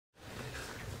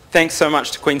Thanks so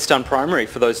much to Queenstown Primary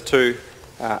for those two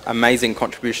amazing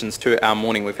contributions to our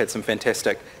morning. We've had some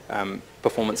fantastic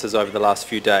performances over the last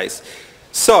few days.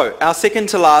 So, our second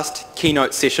to last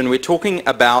keynote session, we're talking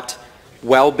about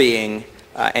well-being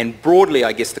and broadly,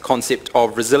 I guess, the concept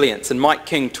of resilience. And Mike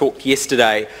King talked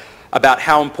yesterday about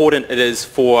how important it is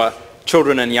for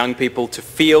children and young people to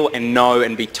feel and know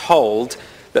and be told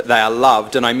that they are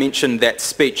loved. And I mentioned that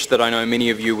speech that I know many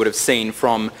of you would have seen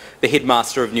from the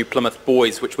headmaster of New Plymouth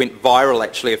Boys, which went viral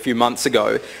actually a few months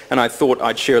ago, and I thought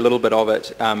I'd share a little bit of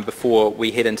it before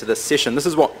we head into this session. This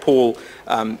is what Paul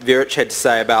Verich had to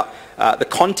say about the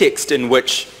context in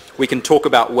which we can talk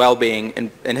about well-being,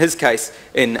 in his case,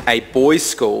 in a boys'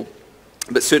 school,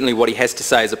 but certainly what he has to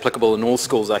say is applicable in all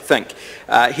schools, I think.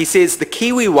 He says, the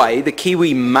Kiwi way, the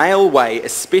Kiwi male way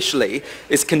especially,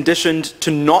 is conditioned to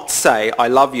not say, I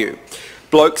love you.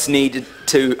 Blokes need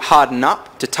to harden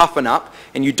up, to toughen up,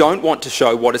 and you don't want to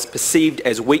show what is perceived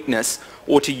as weakness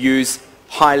or to use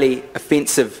highly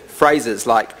offensive phrases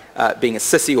like being a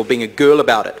sissy or being a girl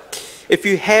about it. If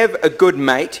you have a good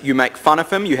mate, you make fun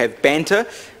of him, you have banter,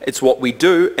 it's what we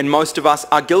do, and most of us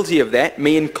are guilty of that,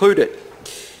 me included.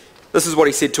 This is what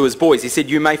he said to his boys. He said,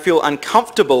 you may feel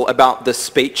uncomfortable about this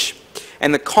speech,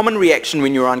 and the common reaction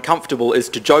when you're uncomfortable is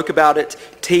to joke about it,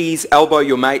 tease, elbow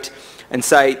your mate, and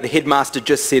say, the headmaster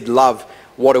just said love,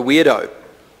 what a weirdo.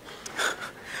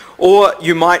 Or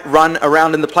you might run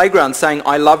around in the playground saying,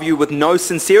 I love you, with no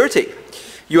sincerity.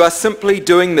 You are simply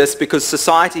doing this because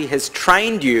society has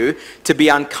trained you to be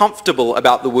uncomfortable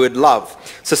about the word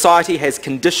love. Society has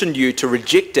conditioned you to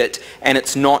reject it, and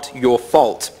it's not your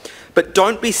fault. But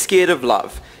don't be scared of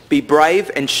love. Be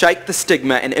brave and shake the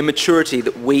stigma and immaturity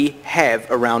that we have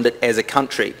around it as a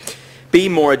country. Be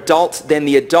more adult than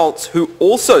the adults who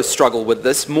also struggle with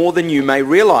this more than you may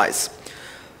realize.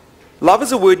 Love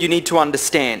is a word you need to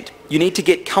understand. You need to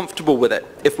get comfortable with it.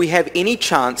 If we have any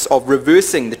chance of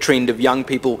reversing the trend of young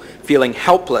people feeling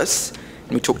helpless,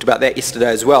 and we talked about that yesterday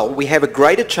as well, we have a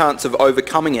greater chance of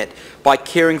overcoming it by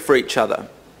caring for each other.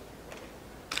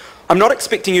 I'm not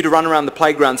expecting you to run around the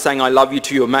playground saying I love you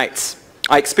to your mates.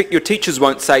 I expect your teachers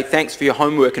won't say thanks for your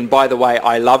homework and by the way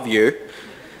I love you.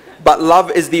 But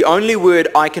love is the only word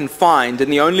I can find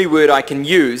and the only word I can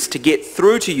use to get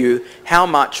through to you how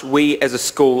much we as a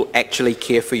school actually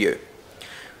care for you.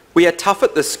 We are tough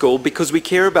at this school because we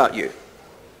care about you.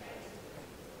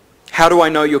 How do I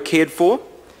know you're cared for?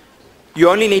 You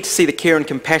only need to see the care and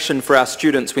compassion for our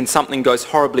students when something goes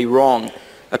horribly wrong,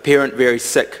 a parent very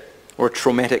sick, or a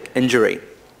traumatic injury.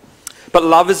 But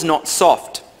love is not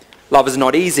soft. Love is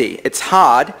not easy. It's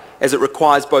hard, as it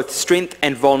requires both strength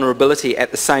and vulnerability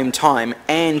at the same time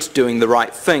and doing the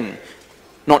right thing.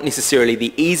 Not necessarily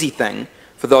the easy thing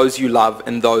for those you love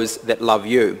and those that love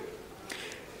you.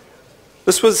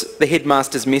 This was the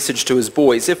headmaster's message to his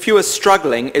boys. If you are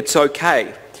struggling, it's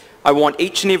okay. I want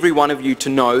each and every one of you to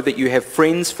know that you have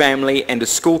friends, family, and a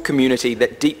school community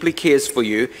that deeply cares for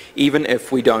you, even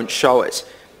if we don't show it.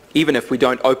 Even if we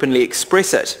don't openly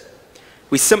express it.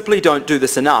 We simply don't do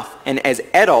this enough, and as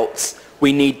adults,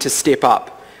 we need to step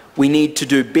up. We need to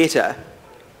do better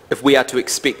if we are to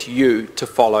expect you to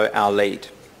follow our lead.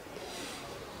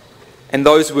 And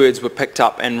those words were picked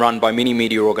up and run by many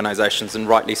media organisations, and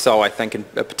rightly so, I think, and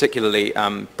a particularly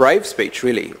brave speech,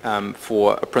 really,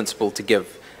 for a principal to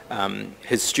give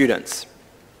his students.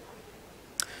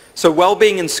 So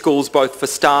well-being in schools, both for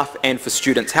staff and for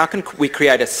students. How can we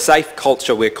create a safe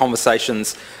culture where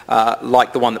conversations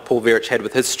like the one that Paul Verich had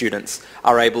with his students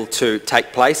are able to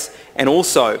take place, and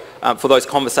also for those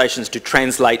conversations to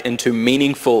translate into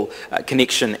meaningful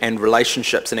connection and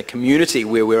relationships in a community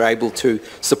where we're able to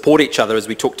support each other, as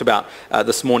we talked about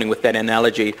this morning with that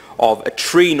analogy of a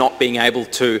tree not being able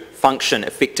to function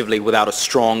effectively without a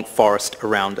strong forest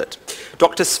around it.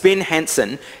 Dr. Sven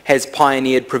Hansen has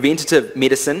pioneered preventative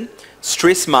medicine,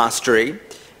 stress mastery,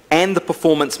 and the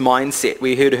performance mindset.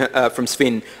 We heard from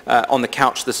Sven on the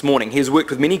couch this morning. He has worked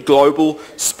with many global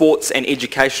sports and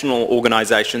educational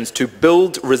organisations to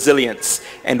build resilience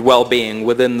and well-being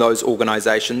within those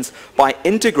organisations by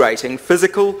integrating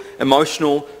physical,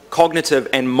 emotional, cognitive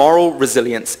and moral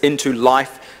resilience into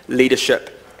life,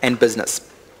 leadership and business.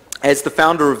 As the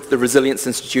founder of the Resilience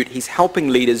Institute, he's helping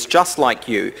leaders just like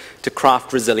you to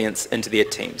craft resilience into their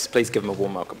teams. Please give him a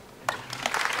warm welcome.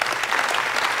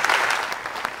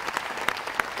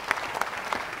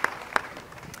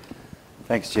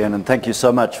 Thanks, Jen, and thank you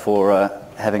so much for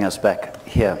having us back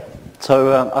here.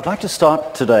 So I'd like to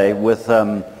start today with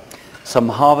some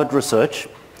Harvard research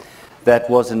that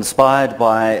was inspired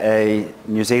by a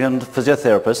New Zealand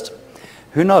physiotherapist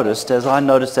who noticed, as I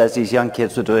noticed as these young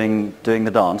kids were doing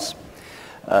the dance,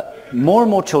 more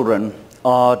and more children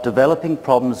are developing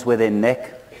problems with their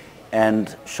neck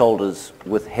and shoulders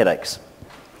with headaches.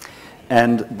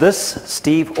 And this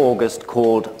Steve August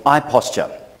called eye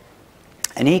posture.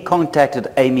 And he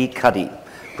contacted Amy Cuddy,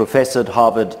 professor at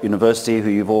Harvard University, who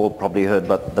you've all probably heard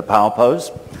about the power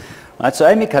pose. Right, so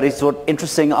Amy Cuddy thought,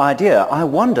 interesting idea. I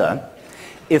wonder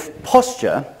if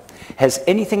posture has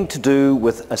anything to do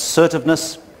with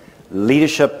assertiveness,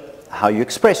 leadership, how you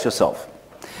express yourself.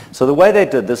 So the way they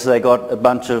did this is they got a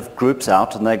bunch of groups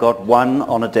out, and they got one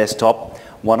on a desktop,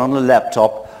 one on a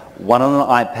laptop, one on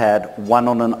an iPad, one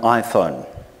on an iPhone.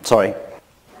 Sorry,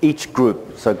 each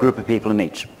group, so a group of people in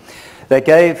each. They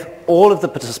gave all of the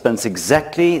participants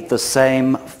exactly the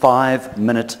same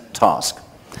 5-minute task.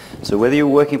 So whether you're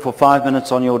working for 5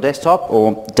 minutes on your desktop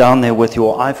or down there with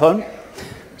your iPhone,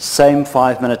 same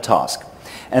 5-minute task.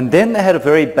 And then they had a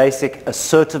very basic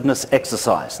assertiveness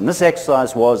exercise. And this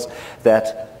exercise was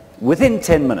that within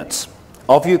 10 minutes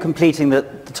of you completing the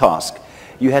task,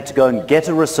 you had to go and get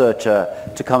a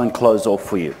researcher to come and close off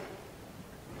for you.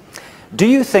 Do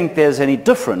you think there's any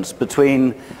difference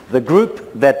between the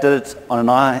group that did it on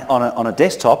a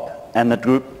desktop and the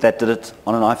group that did it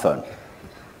on an iPhone?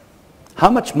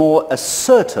 How much more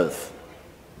assertive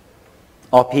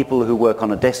are people who work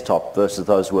on a desktop versus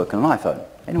those who work on an iPhone?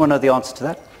 Anyone know the answer to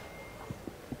that?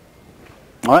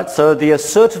 All right, so the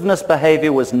assertiveness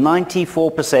behavior was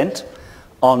 94%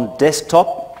 on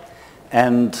desktop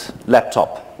and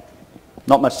laptop.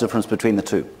 Not much difference between the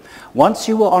two. Once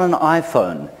you were on an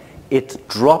iPhone, it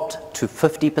dropped to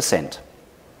 50%.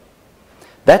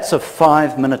 That's a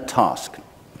 5-minute task.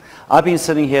 I've been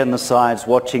sitting here on the sides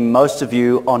watching most of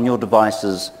you on your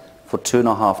devices for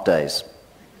 2.5 days.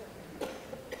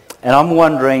 And I'm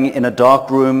wondering, in a dark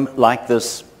room like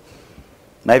this,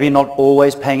 maybe not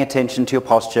always paying attention to your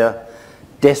posture,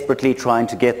 desperately trying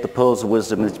to get the pearls of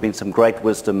wisdom, there's been some great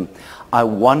wisdom, I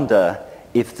wonder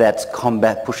if that's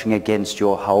combat pushing against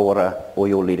your haora or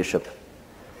your leadership.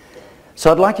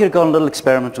 So I'd like you to go on a little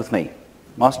experiment with me.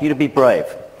 I'm asking you to be brave.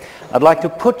 I'd like to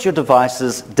put your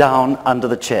devices down under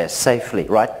the chair safely,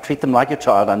 right? Treat them like your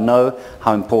child. I know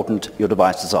how important your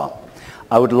devices are.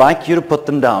 I would like you to put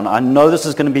them down. I know this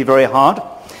is going to be very hard.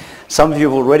 Some of you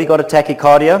have already got a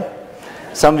tachycardia.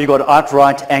 Some of you got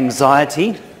outright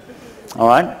anxiety. All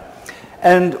right?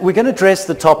 And we're going to address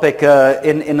the topic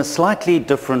in a slightly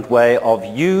different way of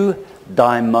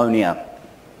eudaimonia.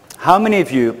 How many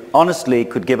of you, honestly,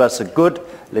 could give us a good,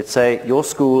 let's say, your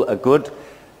school, a good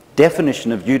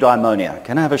definition of eudaimonia?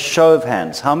 Can I have a show of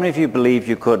hands? How many of you believe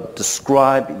you could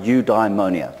describe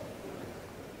eudaimonia?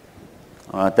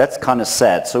 All right, that's kind of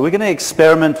sad. So we're going to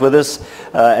experiment with this,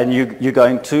 and you're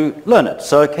going to learn it.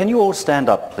 So can you all stand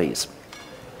up, please?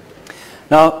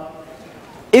 Now,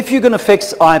 if you're going to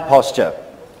fix eye posture,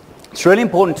 it's really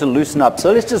important to loosen up.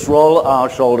 So let's just roll our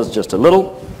shoulders just a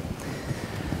little.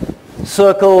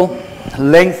 Circle,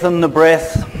 lengthen the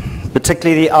breath,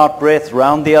 particularly the out breath,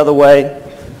 round the other way.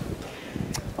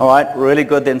 All right, really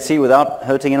good. Then see, without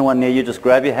hurting anyone near you, just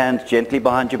grab your hands gently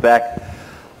behind your back.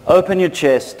 Open your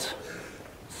chest.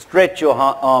 Stretch your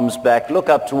arms back. Look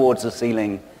up towards the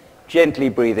ceiling. Gently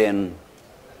breathe in.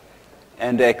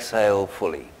 And exhale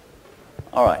fully.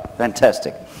 All right,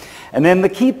 fantastic. And then the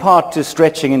key part to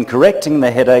stretching and correcting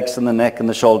the headaches and the neck and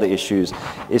the shoulder issues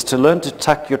is to learn to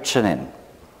tuck your chin in.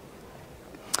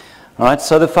 All right,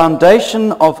 so the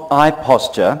foundation of eye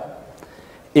posture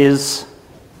is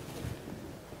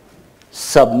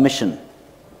submission.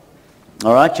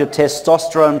 All right, your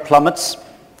testosterone plummets,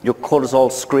 your cortisol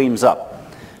screams up.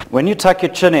 When you tuck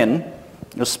your chin in,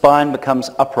 your spine becomes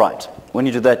upright. When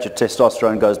you do that, your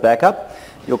testosterone goes back up,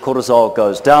 your cortisol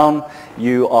goes down,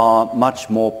 you are much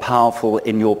more powerful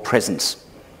in your presence.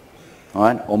 All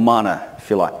right, or mana, if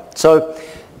you like. So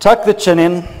tuck the chin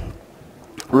in,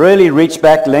 really reach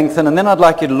back, lengthen, and then I'd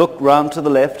like you to look round to the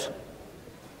left.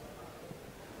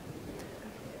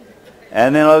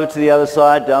 And then over to the other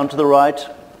side, down to the right.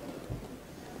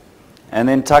 And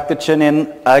then tuck the chin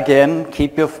in again.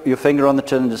 Keep your finger on the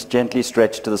chin and just gently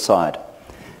stretch to the side.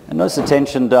 And notice the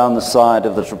tension down the side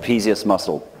of the trapezius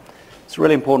muscle. It's a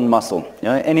really important muscle. You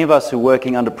know, any of us who are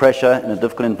working under pressure in a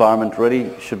difficult environment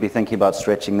really should be thinking about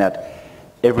stretching that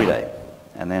every day.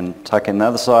 And then tuck in the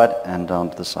other side and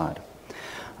down to the side.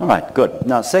 All right, good.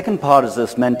 Now, second part is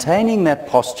this, maintaining that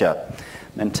posture,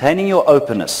 maintaining your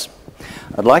openness.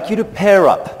 I'd like you to pair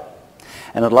up,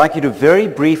 and I'd like you to very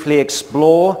briefly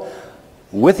explore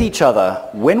with each other,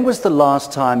 when was the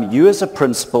last time you as a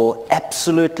principal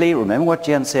absolutely, remember what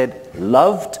Jan said,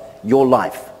 loved your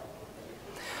life?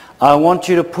 I want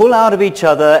you to pull out of each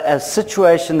other a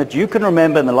situation that you can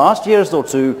remember in the last years or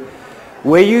two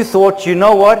where you thought, you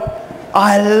know what,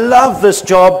 I love this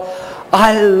job,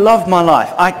 I love my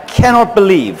life. I cannot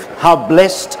believe how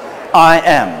blessed I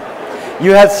am.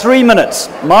 You have 3 minutes.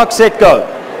 Mark, set, go.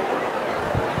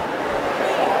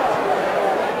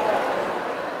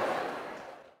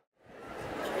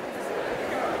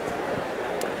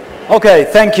 Okay,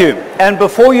 thank you. And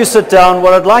before you sit down,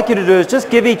 what I'd like you to do is just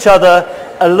give each other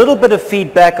a little bit of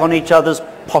feedback on each other's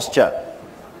posture.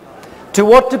 To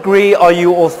what degree are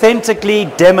you authentically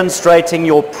demonstrating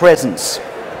your presence?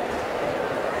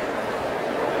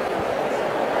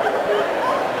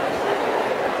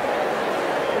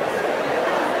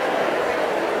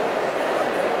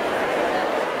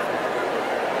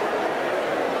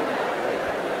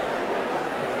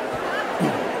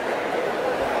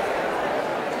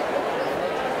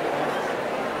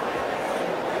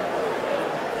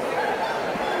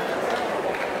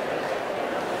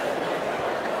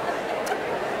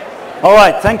 All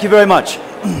right, thank you very much.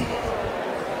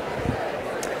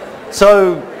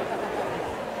 So,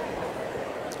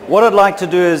 what I'd like to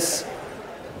do is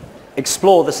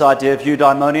explore this idea of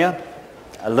eudaimonia,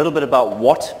 a little bit about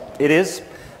what it is,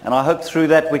 and I hope through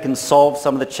that we can solve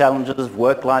some of the challenges of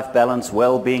work-life balance,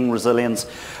 well-being, resilience.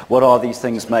 What are these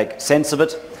things? Make sense of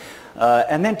it.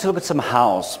 And then to look at some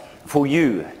hows for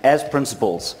you as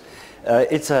principals.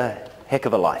 It's a heck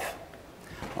of a life.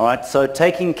 All right, so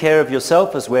taking care of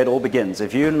yourself is where it all begins.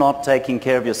 If you're not taking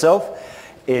care of yourself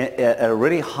at a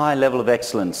really high level of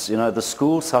excellence, you know, the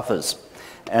school suffers.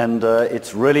 And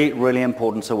it's really, really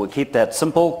important. So we'll keep that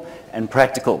simple and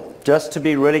practical. Just to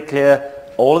be really clear,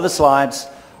 all of the slides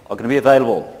are going to be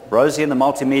available. Rosie and the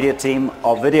multimedia team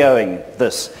are videoing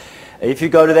this. If you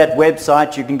go to that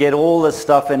website, you can get all this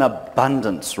stuff in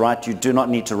abundance, right? You do not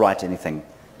need to write anything.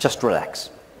 Just relax.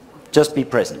 Just be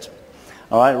present.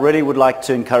 All right, really would like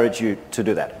to encourage you to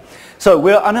do that. So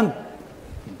we're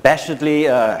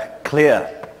unabashedly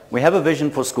clear. We have a vision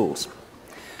for schools.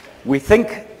 We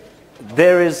think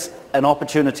there is an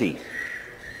opportunity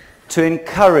to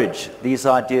encourage these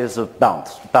ideas of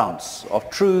bounce, of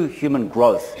true human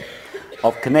growth,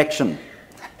 of connection,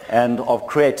 and of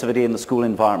creativity in the school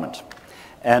environment.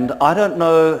 And I don't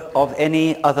know of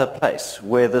any other place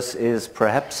where this is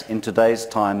perhaps in today's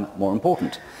time more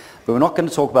important. But we're not going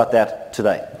to talk about that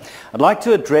today. I'd like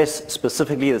to address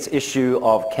specifically this issue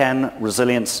of can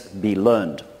resilience be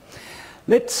learned.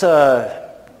 Let's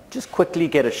just quickly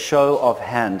get a show of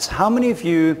hands. How many of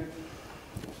you,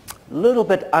 a little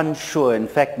bit unsure, in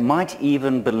fact might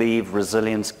even believe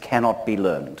resilience cannot be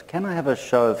learned? Can I have a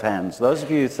show of hands? Those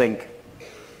of you who think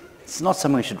it's not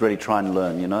something we should really try and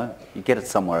learn, you know? You get it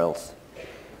somewhere else.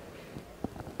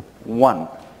 One.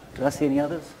 Did I see any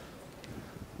others?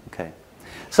 Okay.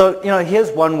 So, you know,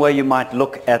 here's one way you might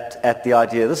look at the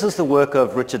idea. This is the work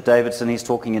of Richard Davidson. He's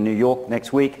talking in New York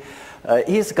next week.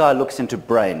 He's the guy who looks into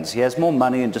brains. He has more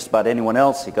money than just about anyone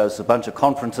else. He goes to a bunch of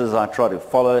conferences. I try to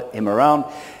follow him around.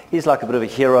 He's like a bit of a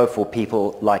hero for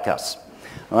people like us.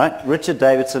 All right? Richard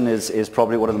Davidson is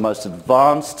probably one of the most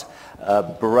advanced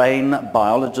brain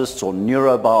biologists or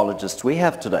neurobiologists we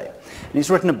have today. And he's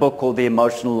written a book called The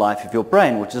Emotional Life of Your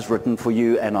Brain, which is written for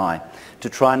you and I, to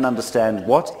try and understand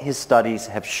what his studies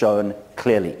have shown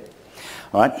clearly.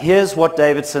 All right, here's what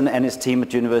Davidson and his team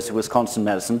at University of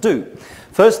Wisconsin-Madison do.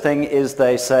 First thing is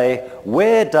they say,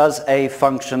 where does a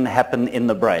function happen in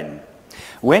the brain?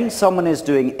 When someone is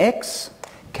doing X,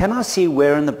 can I see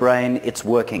where in the brain it's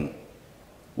working?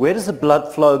 Where does the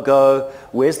blood flow go?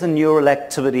 Where's the neural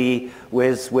activity?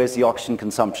 Where's the oxygen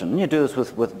consumption? And you do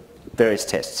this with various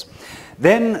tests.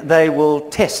 Then they will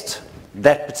test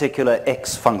that particular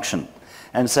X function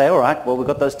and say, all right, well, we've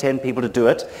got those 10 people to do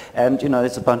it, and, you know,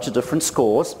 there's a bunch of different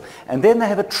scores. And then they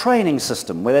have a training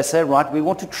system where they say, right, we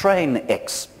want to train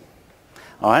X.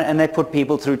 All right, and they put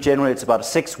people through, generally it's about a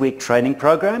 6-week training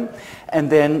program, and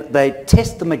then they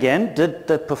test them again. Did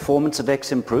the performance of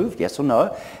X improve, yes or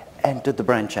no? And did the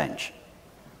brain change?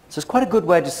 So it's quite a good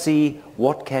way to see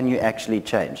what can you actually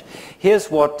change.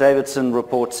 Here's what Davidson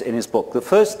reports in his book. The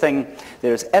first thing,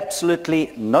 there is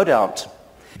absolutely no doubt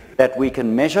that we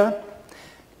can measure,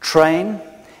 train,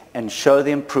 and show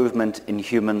the improvement in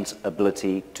humans'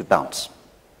 ability to bounce.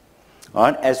 All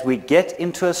right? As we get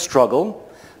into a struggle,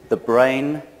 the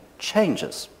brain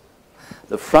changes.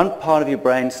 The front part of your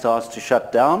brain starts to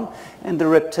shut down, and the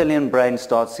reptilian brain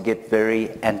starts to get very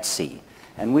antsy.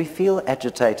 And we feel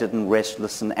agitated and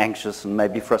restless and anxious and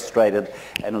maybe frustrated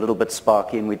and a little bit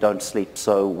sparky, and we don't sleep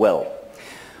so well.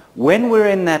 When we're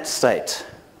in that state,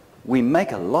 we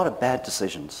make a lot of bad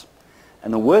decisions.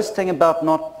 And the worst thing about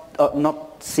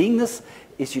not seeing this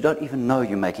is you don't even know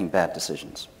you're making bad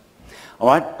decisions. All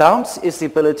right, bounce is the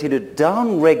ability to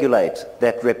down-regulate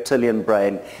that reptilian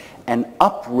brain and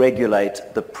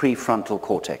up-regulate the prefrontal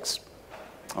cortex.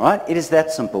 All right, it is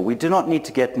that simple. We do not need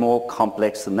to get more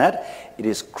complex than that. It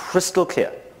is crystal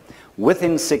clear.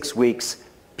 Within 6 weeks,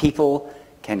 people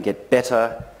can get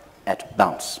better at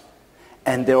bounce.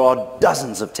 And there are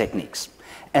dozens of techniques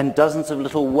and dozens of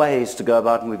little ways to go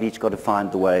about, and we've each got to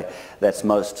find the way that's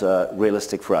most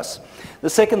realistic for us. The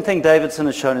second thing Davidson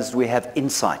has shown is we have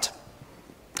insight.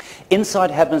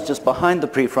 Insight happens just behind the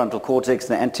prefrontal cortex,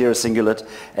 the anterior cingulate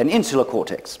and insular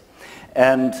cortex.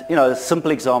 And, you know, a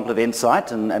simple example of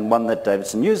insight, and one that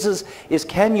Davidson uses, is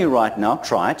can you right now,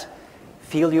 try it,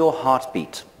 feel your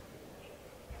heartbeat?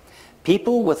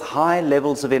 People with high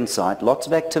levels of insight, lots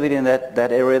of activity in that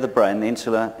area of the brain, the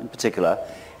insula in particular,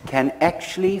 can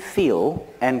actually feel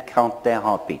and count their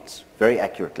heartbeats very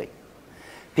accurately.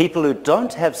 People who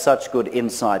don't have such good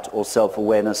insight or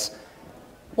self-awareness,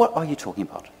 what are you talking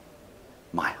about?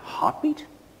 My heartbeat?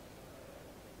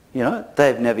 You know,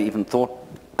 they've never even thought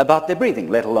about their breathing,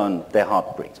 let alone their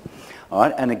heartbeat. All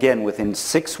right, and again, within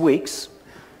 6 weeks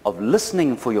of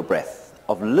listening for your breath,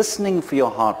 of listening for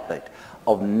your heartbeat,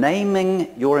 of naming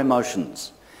your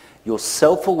emotions, your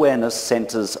self-awareness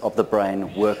centers of the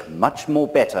brain work much more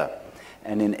better,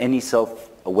 and in any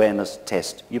self-awareness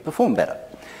test, you perform better.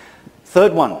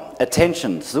 Third one,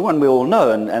 attention. It's the one we all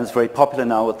know, and it's very popular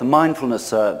now with the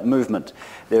mindfulness movement.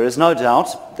 There is no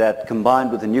doubt that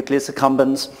combined with the nucleus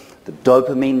accumbens, the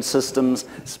dopamine systems,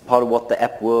 it's part of what the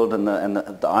app world and the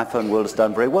iPhone world has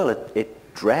done very well.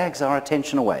 It drags our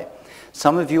attention away.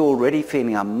 Some of you are already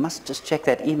feeling, I must just check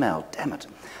that email, damn it.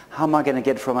 How am I going to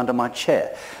get it from under my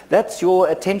chair? That's your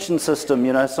attention system,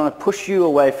 you know, it's going to push you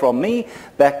away from me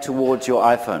back towards your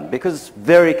iPhone, because it's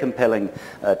very compelling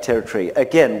territory.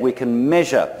 Again, we can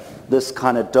measure this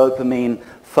kind of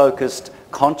dopamine-focused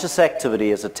conscious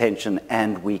activity as attention,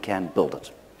 and we can build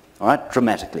it, all right,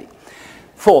 dramatically.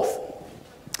 Fourth,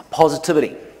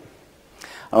 positivity.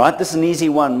 All right, this is an easy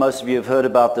one. Most of you have heard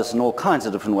about this in all kinds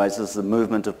of different ways. This is the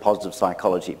movement of positive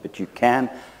psychology, but you can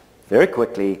very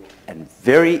quickly and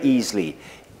very easily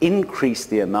increase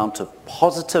the amount of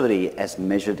positivity as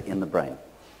measured in the brain.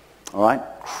 All right,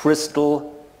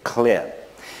 crystal clear.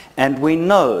 And we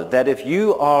know that if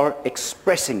you are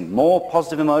expressing more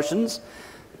positive emotions,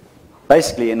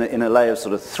 basically in a layer of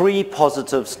sort of 3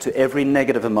 positives to every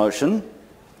negative emotion,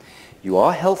 you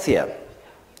are healthier,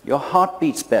 your heart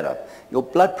beats better, your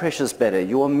blood pressure is better,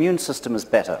 your immune system is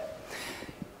better.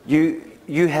 You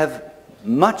have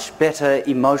much better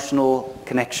emotional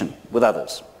connection with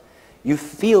others. You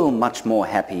feel much more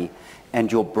happy,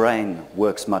 and your brain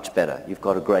works much better. You've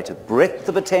got a greater breadth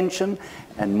of attention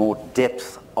and more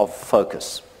depth of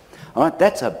focus. All right,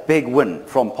 that's a big win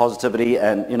from positivity,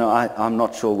 and you know, I'm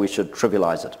not sure we should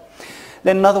trivialize it.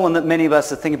 Then another one that many of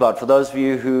us are thinking about, for those of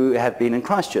you who have been in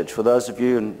Christchurch, for those of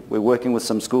you, and we're working with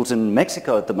some schools in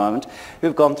Mexico at the moment,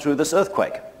 who've gone through this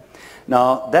earthquake.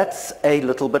 Now, that's a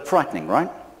little bit frightening,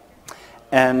 right?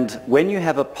 And when you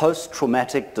have a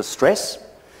post-traumatic distress,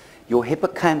 your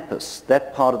hippocampus,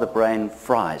 that part of the brain,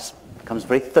 fries, becomes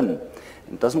very thin,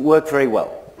 and doesn't work very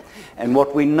well. And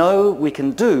what we know we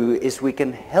can do is we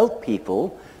can help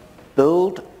people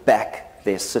build back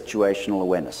their situational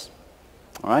awareness.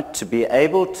 All right, to be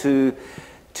able to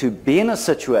be in a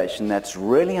situation that's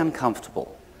really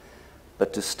uncomfortable,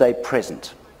 but to stay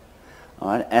present. All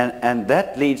right, and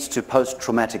that leads to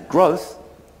post-traumatic growth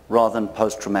rather than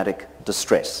post-traumatic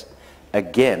distress.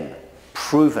 Again,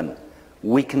 proven,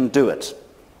 we can do it.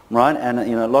 Right, and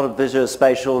you know, a lot of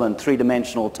visuospatial and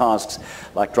three-dimensional tasks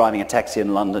like driving a taxi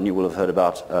in London, you will have heard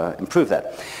about, improve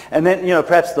that. And then, you know,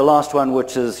 perhaps the last one,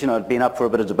 which has, you know, been up for a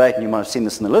bit of debate, and you might have seen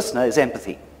this in the listener, is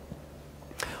empathy.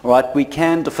 All right, we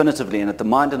can definitively, and at the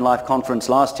Mind and Life conference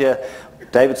last year,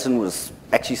 Davidson was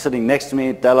actually sitting next to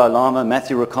me, Dalai Lama,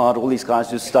 Matthew Ricard, all these guys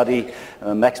who study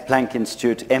Max Planck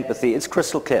Institute, empathy. It's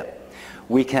crystal clear.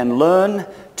 We can learn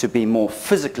to be more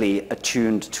physically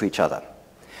attuned to each other.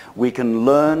 We can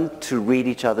learn to read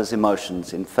each other's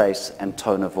emotions in face and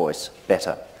tone of voice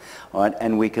better. All right,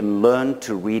 and we can learn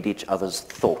to read each other's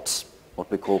thoughts, what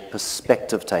we call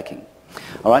perspective taking.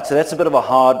 All right, so that's a bit of a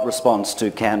hard response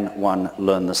to can one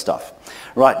learn this stuff.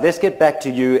 Right, let's get back to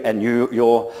you and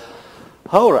your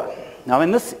hora. Now, I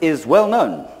mean, this is well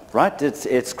known, right?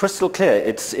 It's crystal clear.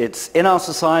 It's in our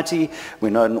society. We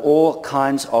know it in all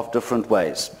kinds of different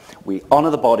ways. We honor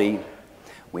the body,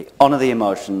 we honor the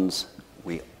emotions,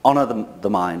 we honor the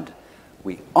mind,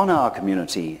 we honor our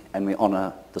community, and we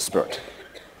honor the spirit.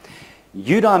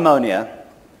 Eudaimonia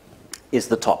is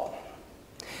the top.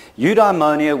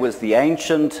 Eudaimonia was the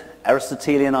ancient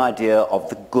Aristotelian idea of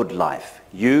the good life.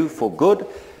 Eu for good,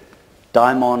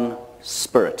 daimon,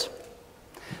 spirit.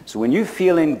 So when you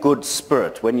feel in good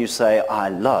spirit, when you say, I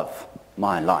love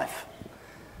my life,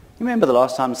 You remember the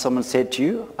last time someone said to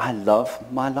you, "I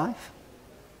love my life"?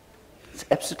 It's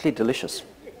absolutely delicious.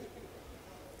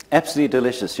 Absolutely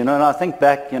delicious. You know, and I think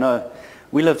back, you know,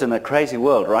 we lived in a crazy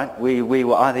world, right? We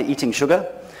were either eating sugar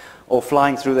or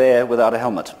flying through the air without a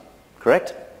helmet,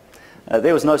 correct?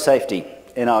 There was no safety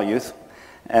in our youth.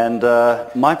 And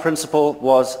my principal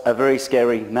was a very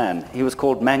scary man. He was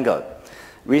called Mango.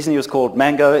 The reason he was called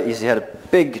Mango is he had a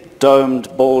big,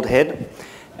 domed, bald head,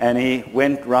 and he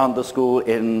went round the school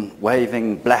in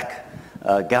waving black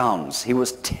gowns. He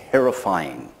was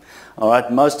terrifying. All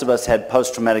right, most of us had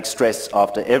post-traumatic stress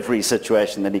after every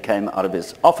situation that he came out of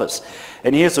his office.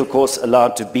 And he is, of course,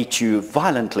 allowed to beat you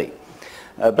violently.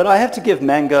 But I have to give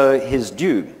Mango his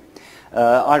due.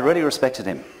 I really respected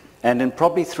him. And in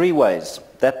probably 3 ways,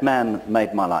 that man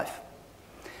made my life.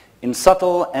 In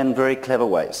subtle and very clever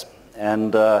ways.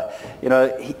 And, you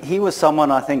know, he was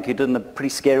someone, I think, who did in a pretty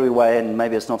scary way, and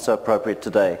maybe it's not so appropriate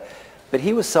today. But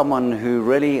he was someone who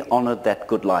really honored that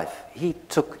good life. He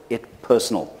took it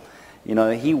personal. You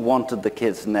know, he wanted the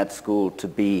kids in that school to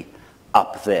be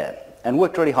up there and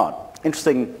worked really hard.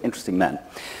 Interesting man.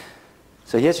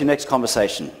 So here's your next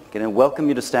conversation. I'm going to welcome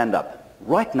you to stand up.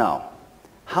 Right now,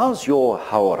 how's your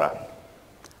haora?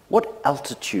 What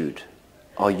altitude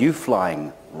are you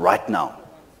flying right now?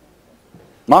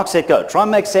 Mark, set, go. Try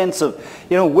and make sense of,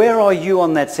 you know, where are you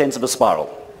on that sense of a spiral?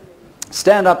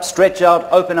 Stand up, stretch out,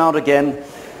 open out again.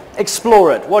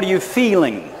 Explore it. What are you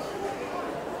feeling?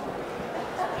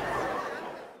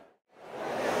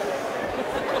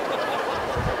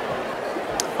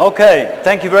 Okay,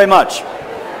 thank you very much.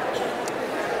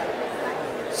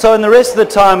 So in the rest of the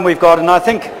time we've got, and I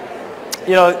think,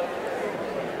 you know,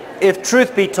 if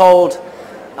truth be told,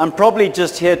 I'm probably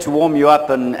just here to warm you up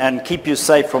and keep you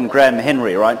safe from Graham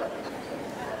Henry, right?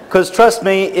 Because trust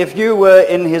me, if you were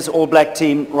in his All Black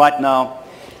team right now,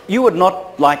 you would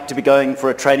not like to be going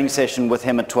for a training session with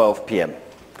him at 12 p.m.,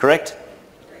 correct?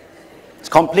 It's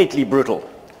completely brutal.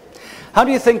 How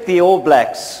do you think the All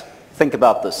Blacks think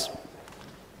about this?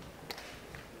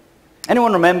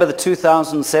 Anyone remember the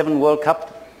 2007 World Cup?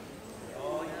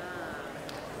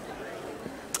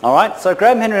 All right, so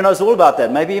Graham Henry knows all about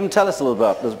that. Maybe even tell us a little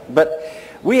about this. But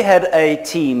we had a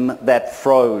team that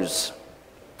froze.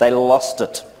 They lost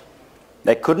it.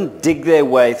 They couldn't dig their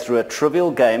way through a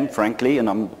trivial game, frankly, and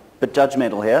I'm a bit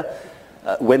judgmental here,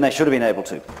 when they should have been able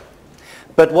to.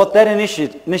 But what that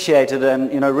initiated,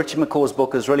 and you know, Richie McCaw's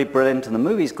book is really brilliant, and the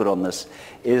movie's good on this,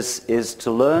 is to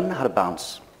learn how to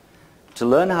bounce. To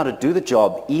learn how to do the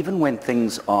job even when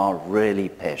things are really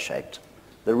pear-shaped.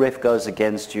 The ref goes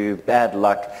against you, bad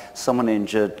luck, someone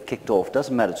injured, kicked off,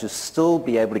 doesn't matter, to still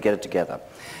be able to get it together.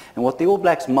 And what the All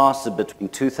Blacks mastered between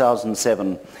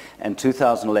 2007 and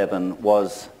 2011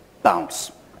 was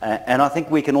bounce. And I think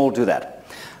we can all do that.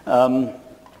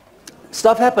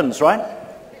 Stuff happens, right?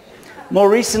 More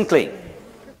recently.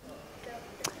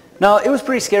 Now, it was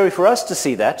pretty scary for us to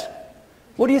see that.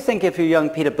 What do you think of your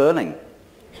young Peter Burling?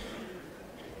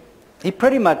 He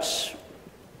pretty much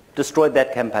destroyed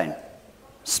that campaign.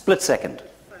 Split second.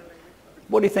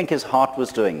 What do you think his heart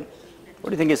was doing?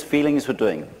 What do you think his feelings were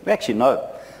doing? We actually know.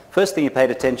 First thing he paid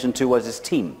attention to was his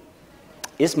team.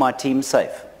 Is my team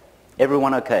safe?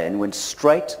 Everyone okay? And went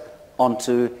straight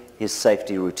onto his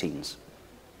safety routines.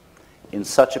 In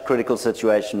such a critical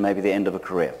situation, maybe the end of a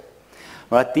career.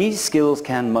 Right? These skills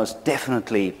can most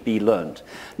definitely be learned.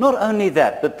 Not only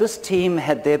that, but this team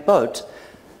had their boat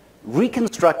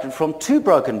reconstructed from 2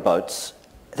 broken boats.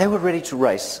 They were ready to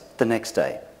race the next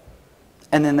day.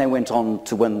 And then they went on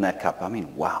to win that cup. I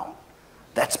mean, wow,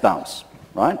 that's bounce,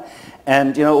 right?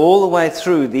 And, you know, all the way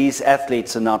through, these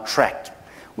athletes are now tracked.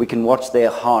 We can watch their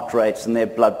heart rates and their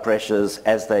blood pressures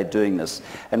as they're doing this.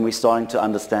 And we're starting to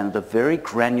understand at a very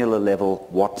granular level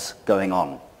what's going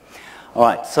on. All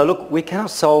right, so look, we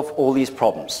cannot solve all these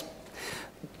problems.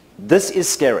 This is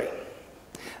scary.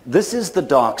 This is the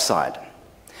dark side.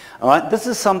 All right, this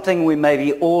is something we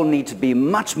maybe all need to be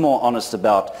much more honest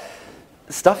about.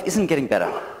 Stuff isn't getting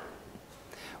better.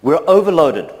 We're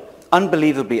overloaded,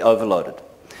 unbelievably overloaded.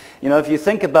 You know, if you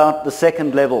think about the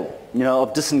second level, you know,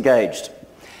 of disengaged,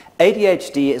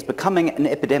 ADHD is becoming an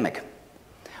epidemic.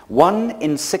 1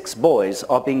 in 6 boys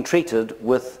are being treated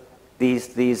with these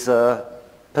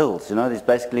pills, you know, these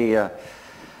basically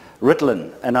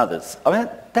Ritalin and others. I mean,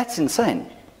 that's insane.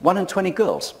 1 in 20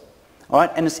 girls. All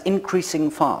right, and it's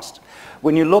increasing fast.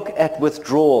 When you look at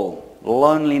withdrawal,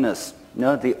 loneliness, you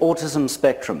know, the autism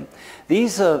spectrum,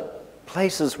 these are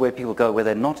places where people go where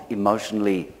they're not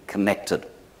emotionally connected.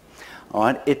 All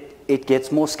right, it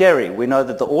gets more scary. We know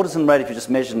that the autism rate, if you just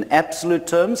measure in absolute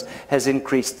terms, has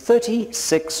increased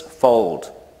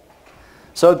 36-fold.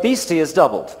 So obesity has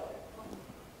doubled.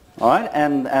 all right,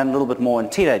 and a little bit more in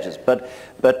teenagers. But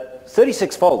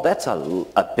 36-fold, that's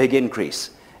a big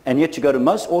increase. And yet you go to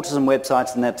most autism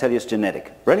websites and they'll tell you it's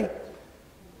genetic. Really?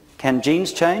 Can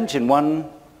genes change in one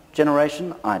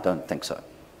generation? I don't think so.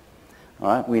 All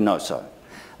right, we know so.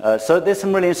 So there's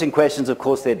some really interesting questions. Of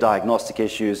course, there are diagnostic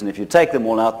issues, and if you take them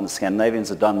all out, and the Scandinavians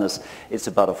have done this, it's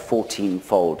about a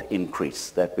 14-fold increase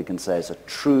that we can say is a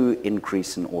true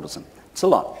increase in autism. It's a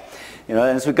lot. You know,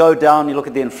 as we go down, you look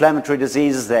at the inflammatory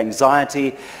diseases, the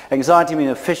anxiety. Anxiety, I mean,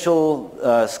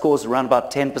 official scores around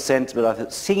about 10%, but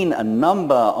I've seen a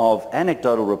number of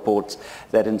anecdotal reports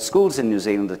that in schools in New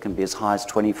Zealand it can be as high as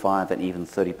 25 and even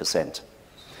 30%.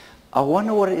 I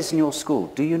wonder what it is in your school.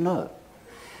 Do you know?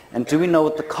 And do we know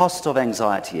what the cost of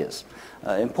anxiety is?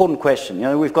 Important question. You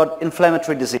know, we've got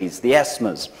inflammatory disease, the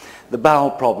asthmas, the bowel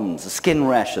problems, the skin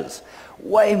rashes,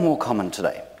 way more common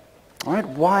today. All right,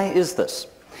 why is this?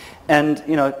 And,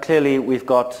 you know, clearly we've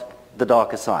got the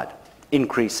darker side,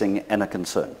 increasing and a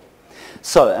concern.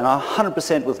 So, and I'm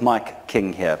 100% with Mike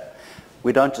King here,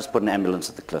 we don't just put an ambulance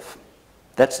at the cliff.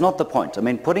 That's not the point. I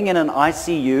mean, putting in an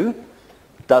ICU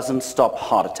doesn't stop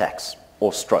heart attacks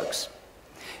or strokes.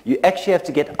 You actually have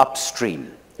to get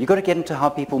upstream. You've got to get into how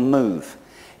people move,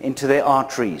 into their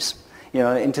arteries, you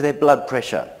know, into their blood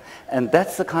pressure. And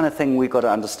that's the kind of thing we've got to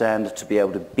understand to be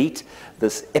able to beat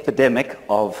this epidemic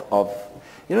of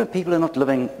you know, people are not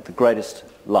living the greatest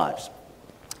lives.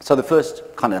 So the first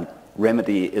kind of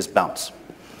remedy is bounce.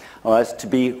 All right, to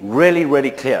be really,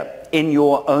 really clear in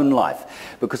your own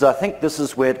life, because I think this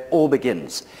is where it all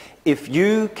begins. If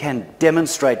you can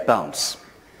demonstrate bounce,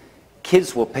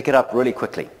 kids will pick it up really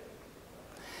quickly.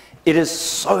 It is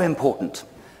so important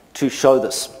to show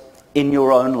this in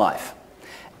your own life.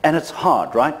 And it's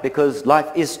hard, right? Because life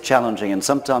is challenging, and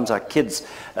sometimes our kids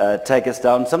take us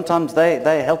down. Sometimes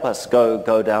they help us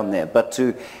go down there. But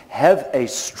to have a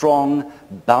strong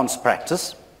bounce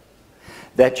practice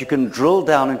that you can drill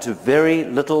down into very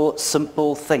little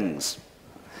simple things.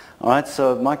 All right,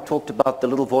 so Mike talked about the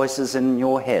little voices in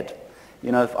your head.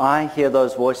 You know, if I hear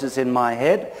those voices in my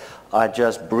head, I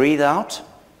just breathe out,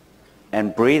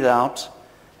 and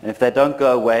if they don't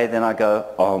go away, then I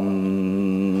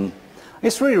go,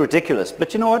 It's really ridiculous,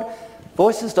 but you know what?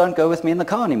 Voices don't go with me in the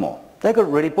car anymore. They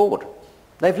got really bored.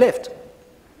 They've left.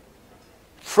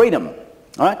 Freedom.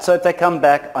 All right, so if they come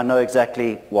back, I know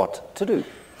exactly what to do.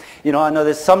 You know, I know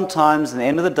there's sometimes, at the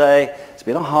end of the day, it's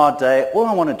been a hard day, all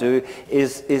I want to do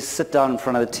is sit down in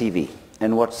front of the TV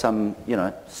and watch some, you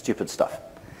know, stupid stuff.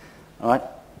 All right?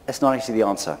 That's not actually the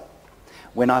answer.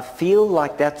 When I feel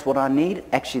like that's what I need,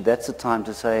 actually that's the time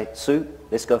to say, Sue,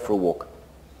 let's go for a walk.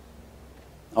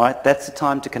 All right, that's the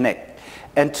time to connect.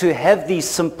 And to have these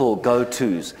simple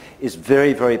go-tos is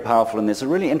very, very powerful. And there's a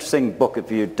really interesting book,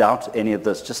 if you doubt any of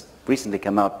this, just recently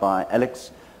come out by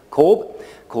Alex Korb,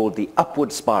 called The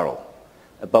Upward Spiral,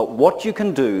 about what you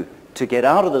can do to get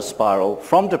out of the spiral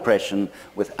from depression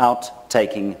without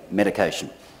taking medication.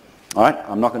 All right,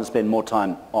 I'm not going to spend more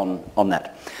time on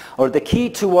that. All right, the key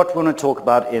to what we want to talk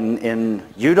about in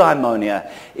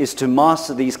Eudaimonia is to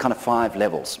master these kind of 5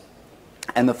 levels.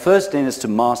 And the first thing is to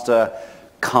master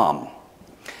calm.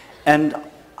 And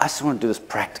I just want to do this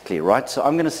practically, right? So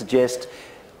I'm going to suggest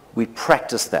we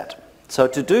practice that. So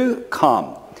to do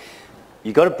calm,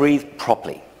 you've got to breathe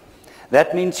properly.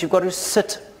 That means you've got to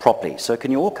sit properly. So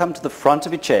can you all come to the front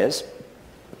of your chairs?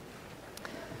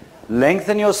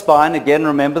 Lengthen your spine. Again,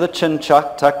 remember the chin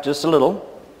tuck just a little.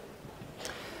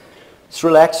 Just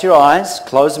relax your eyes.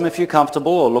 Close them if you're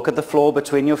comfortable, or look at the floor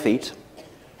between your feet.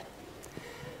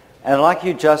 And I'd like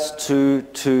you just to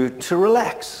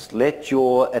relax. Let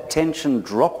your attention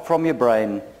drop from your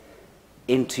brain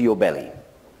into your belly.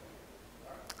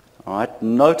 All right,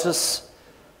 notice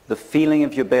the feeling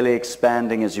of your belly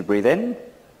expanding as you breathe in,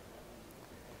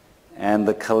 and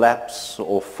the collapse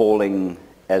or falling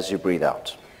as you breathe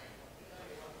out.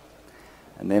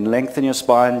 And then lengthen your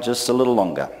spine just a little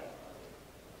longer.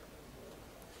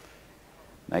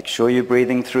 Make sure you're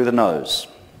breathing through the nose.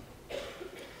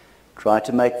 Try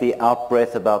to make the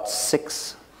out-breath about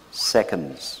 6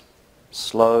 seconds.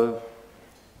 Slow,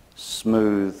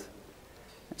 smooth.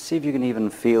 See if you can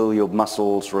even feel your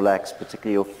muscles relax,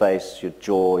 particularly your face, your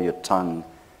jaw, your tongue,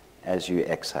 as you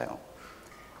exhale.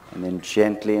 And then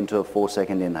gently into a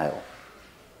 4-second inhale.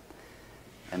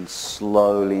 And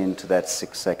slowly into that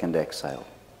 6-second exhale.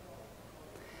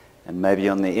 And maybe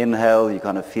on the inhale, you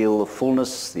kind of feel the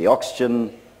fullness, the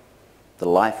oxygen, the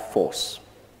life force.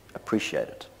 Appreciate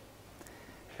it.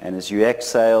 And as you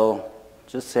exhale,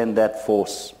 just send that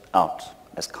force out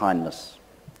as kindness,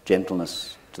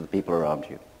 gentleness to the people around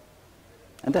you.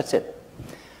 And that's it.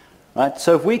 Right?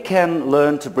 So if we can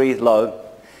learn to breathe low,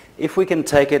 if we can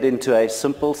take it into a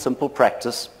simple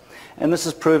practice, and this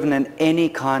is proven in any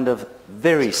kind of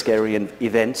very scary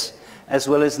events, as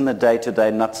well as in the day-to-day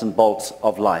nuts and bolts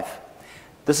of life.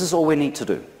 This is all we need to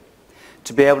do,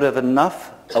 to be able to have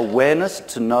enough awareness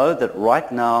to know that right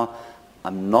now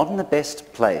I'm not in the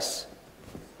best place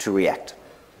to react.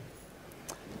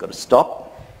 Got to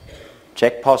stop,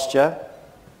 check posture,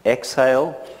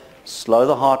 exhale, slow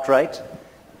the heart rate,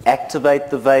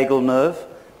 activate the vagal nerve,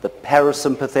 the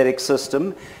parasympathetic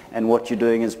system, and what you're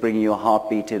doing is bringing your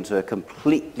heartbeat into a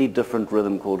completely different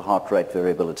rhythm called heart rate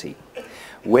variability.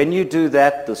 When you do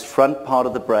that, this front part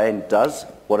of the brain does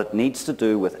what it needs to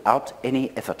do without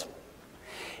any effort.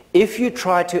 If you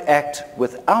try to act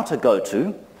without a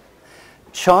go-to,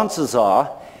 chances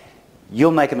are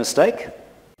you'll make a mistake,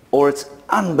 or it's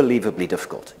unbelievably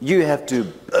difficult. You have to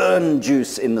burn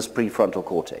juice in this prefrontal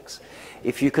cortex.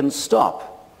 If you can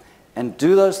stop and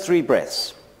do those 3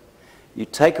 breaths, you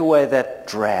take away that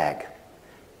drag,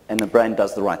 and the brain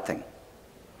does the right thing.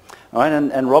 All right,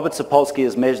 and Robert Sapolsky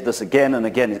has measured this again and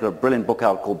again. He's got a brilliant book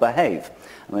out called Behave.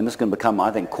 I mean, this is going to become, I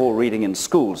think, core reading in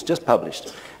schools, just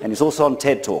published. And he's also on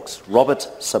TED Talks, Robert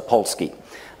Sapolsky.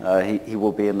 He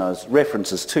will be in those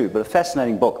references too, but a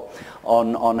fascinating book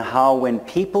on how when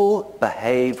people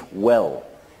behave well,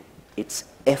 it's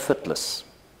effortless.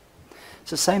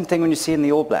 It's the same thing when you see in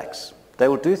the All Blacks. They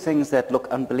will do things that look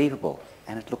unbelievable,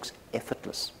 and it looks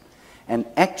effortless. And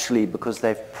actually, because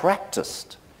they've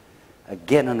practiced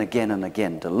again and again and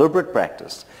again, deliberate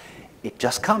practice, it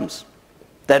just comes.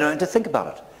 They don't have to think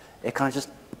about it. They kind of just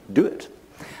do it.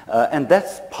 And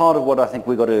that's part of what I think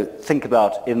we've got to think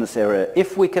about in this area.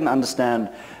 If we can understand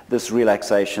this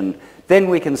relaxation, then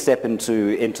we can step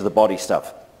into the body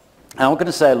stuff. And I'm going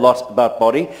to say a lot about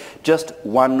body. Just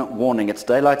one warning. It's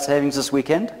daylight savings this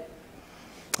weekend.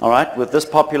 All right, with this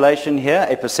population here,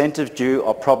 a percent of you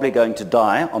are probably going to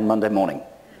die on Monday morning.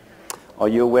 Are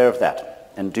you aware of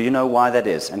that? And do you know why that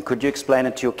is? And could you explain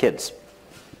it to your kids?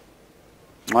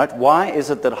 All right, why is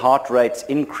it that heart rates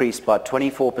increase by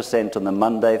 24% on the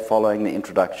Monday following the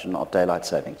introduction of daylight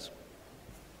savings?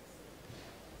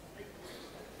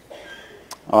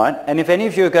 All right, and if any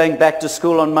of you are going back to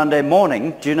school on Monday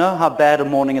morning, do you know how bad a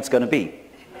morning it's going to be?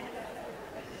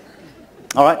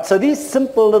 All right, so these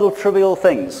simple little trivial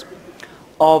things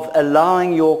of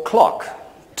allowing your clock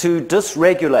to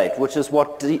dysregulate, which is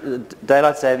what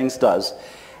daylight savings does,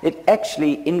 it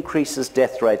actually increases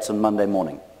death rates on Monday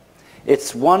morning.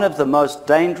 It's one of the most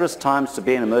dangerous times to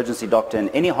be an emergency doctor in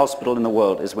any hospital in the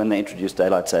world is when they introduce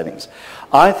daylight savings.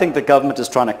 I think the government is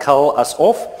trying to cull us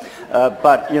off,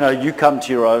 but you know, you come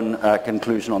to your own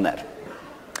conclusion on that.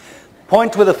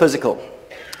 Point with the physical,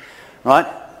 right?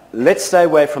 Let's stay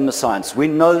away from the science. We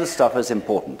know this stuff is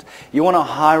important. You want to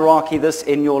hierarchy this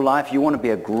in your life. You want to be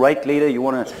a great leader. You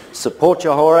want to support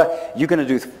your hora. You're going to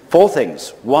do 4 things.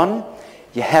 1,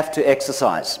 you have to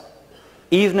exercise,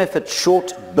 even if it's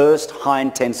short burst,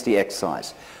 high-intensity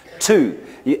exercise. 2,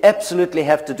 you absolutely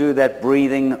have to do that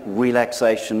breathing,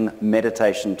 relaxation,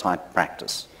 meditation type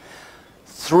practice.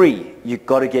 3, you've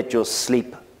got to get your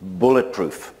sleep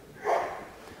bulletproof.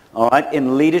 All right,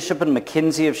 in leadership, and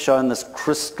McKinsey have shown this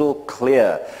crystal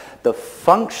clear. The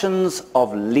functions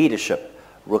of leadership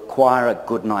require a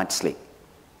good night's sleep.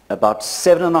 About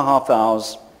 7.5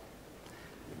 hours,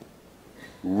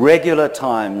 regular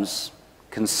times,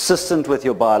 consistent with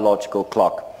your biological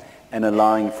clock, and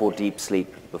allowing for deep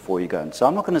sleep before you go in. So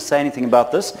I'm not going to say anything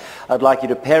about this. I'd like you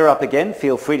to pair up again.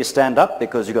 Feel free to stand up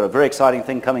because you've got a very exciting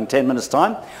thing coming 10 minutes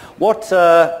time. What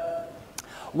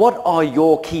are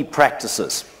your key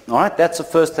practices? All right, that's the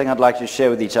first thing I'd like you to share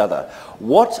with each other.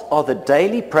 What are the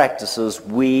daily practices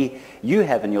you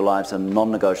have in your lives that are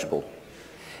non-negotiable?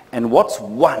 And what's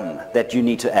one that you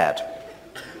need to add?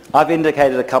 I've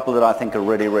indicated a couple that I think are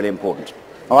really, really important.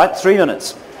 All right, 3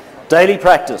 minutes. Daily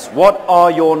practice. What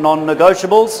are your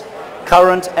non-negotiables,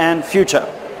 current and future?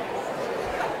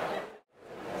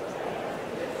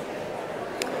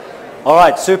 All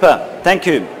right, super. Thank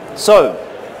you. So,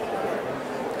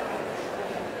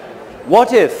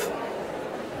 what if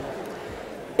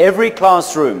every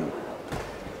classroom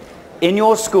in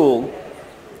your school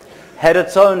had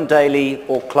its own daily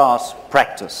or class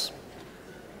practice?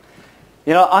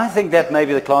 You know, I think that may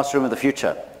be the classroom of the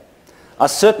future. I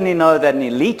certainly know that in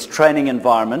elite training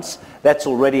environments, that's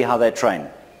already how they train.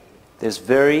 There's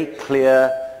very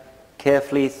clear,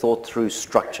 carefully thought through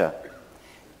structure.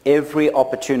 Every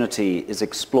opportunity is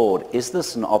explored. Is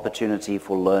this an opportunity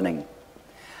for learning?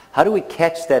 How do we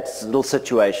catch that little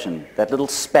situation, that little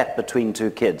spat between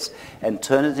 2 kids, and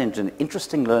turn it into an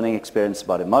interesting learning experience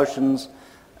about emotions,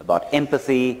 about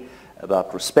empathy,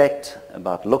 about respect,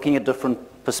 about looking at different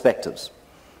perspectives?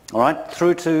 All right,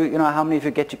 through to, how many of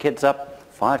you get your kids up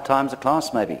 5 times a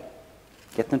class maybe?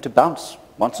 Get them to bounce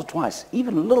once or twice.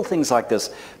 Even little things like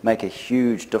this make a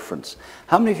huge difference.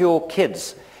 How many of your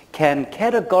kids can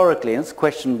categorically, and it's a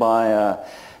question by a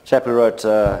chap who wrote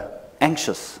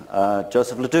Anxious,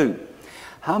 Joseph Ledoux,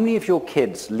 how many of your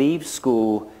kids leave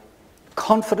school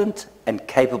confident and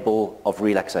capable of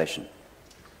relaxation?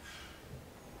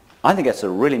 I think that's a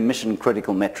really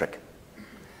mission-critical metric.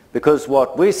 Because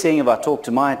what we're seeing, if I talk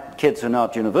to my kids who are now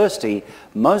at university,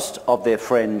 most of their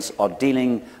friends are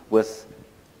dealing with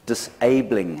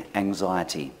disabling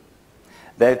anxiety.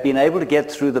 They've been able to get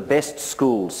through the best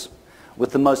schools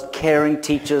with the most caring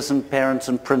teachers and parents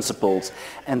and principals,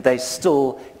 and they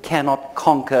still cannot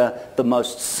conquer the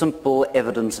most simple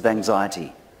evidence of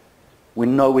anxiety. We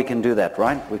know we can do that,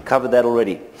 right? We've covered that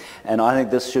already. And I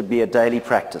think this should be a daily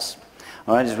practice.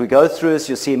 All right, as we go through this,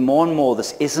 you'll see more and more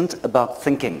this isn't about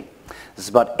thinking. This is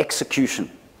about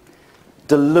execution,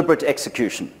 deliberate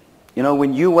execution.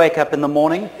 When you wake up in the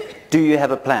morning, do you have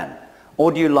a plan?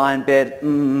 Or do you lie in bed,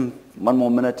 1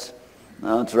 more minute,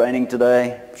 oh, it's raining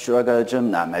today, should I go to the gym?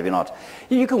 No, maybe not.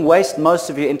 You can waste most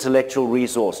of your intellectual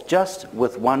resource just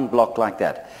with one block like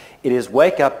that. It is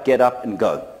wake up, get up, and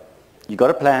go. You've got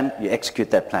a plan, you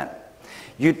execute that plan.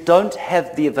 You don't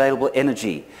have the available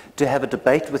energy to have a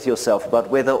debate with yourself about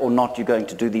whether or not you're going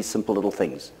to do these simple little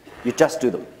things. You just do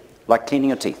them, like cleaning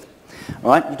your teeth. All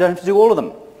right? You don't have to do all of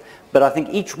them. But I think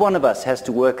each one of us has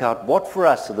to work out what for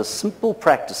us are the simple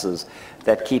practices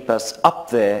that keep us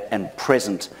up there and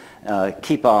present,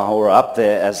 keep our aura up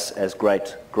there as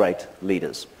great, great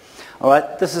leaders. All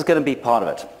right? This is going to be part of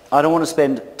it. I don't want to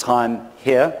spend time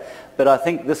here, but I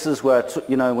think this is where,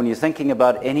 when you're thinking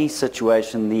about any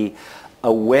situation, the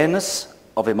awareness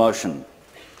of emotion,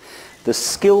 the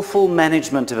skillful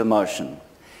management of emotion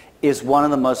is one of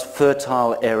the most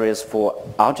fertile areas for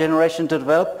our generation to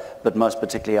develop, but most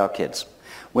particularly our kids.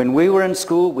 When we were in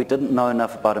school, we didn't know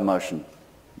enough about emotion.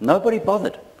 Nobody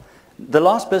bothered. The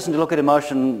last person to look at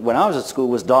emotion when I was at school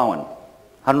was Darwin,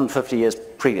 150 years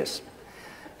previous.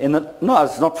 No,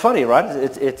 it's not funny, right?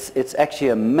 It's actually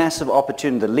a massive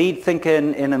opportunity. The lead thinker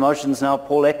in emotions now,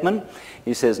 Paul Ekman,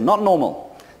 he says, not normal.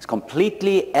 It's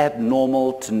completely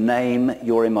abnormal to name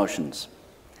your emotions.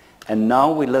 And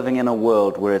now we're living in a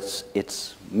world where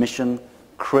it's mission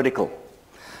critical.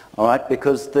 All right?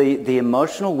 Because the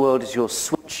emotional world is your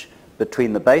switch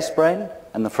between the base brain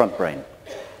and the front brain.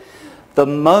 The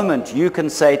moment you can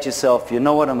say to yourself, you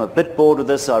know what, I'm a bit bored with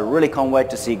this, I really can't wait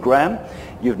to see Graham,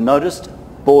 you've noticed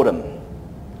boredom,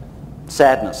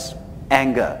 sadness,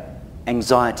 anger,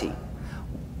 anxiety.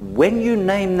 When you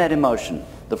name that emotion,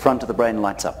 the front of the brain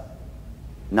lights up.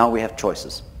 Now we have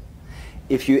choices.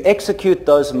 If you execute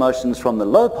those emotions from the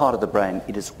low part of the brain,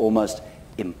 it is almost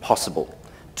impossible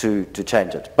to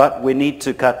change it. But we need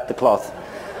to cut the cloth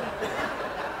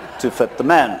to fit the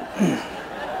man.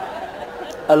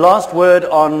 A last word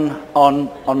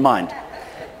on mind.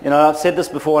 I've said this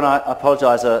before and I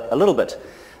apologize a little bit.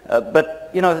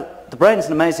 But the brain's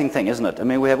an amazing thing, isn't it? I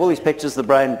mean, we have all these pictures of the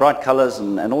brain, bright colors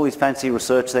and all these fancy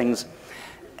research things.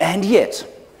 And yet,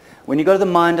 when you go to the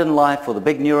Mind and Life or the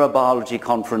big neurobiology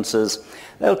conferences,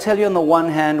 they'll tell you on the one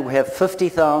hand we have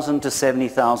 50,000 to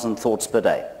 70,000 thoughts per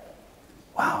day.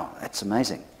 Wow, that's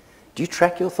amazing. Do you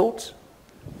track your thoughts?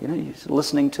 You're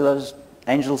listening to those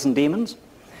angels and demons?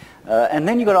 And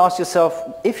then you've got to ask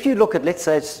yourself, if you look at, let's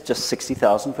say it's just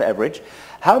 60,000 for average,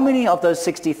 how many of those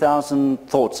 60,000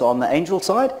 thoughts are on the angel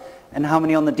side and how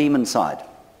many on the demon side?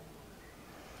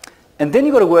 And then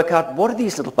you've got to work out, what do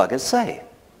these little buggers say?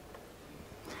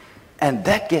 And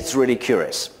that gets really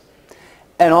curious.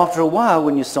 And after a while,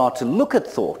 when you start to look at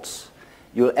thoughts,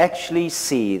 you'll actually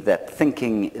see that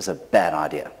thinking is a bad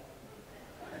idea.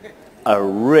 A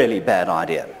really bad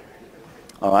idea.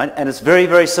 All right? And it's very,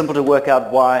 very simple to work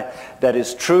out why that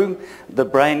is true. The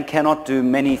brain cannot do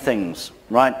many things,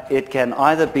 right? It can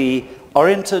either be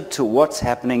oriented to what's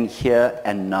happening here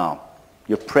and now.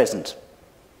 You're present.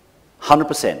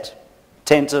 100%.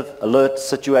 Attentive, alert,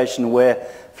 situation aware,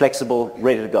 flexible,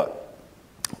 ready to go.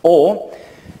 Or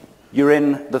you're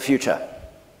in the future.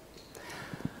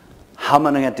 How am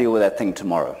I going to deal with that thing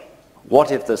tomorrow?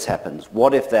 What if this happens?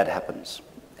 What if that happens?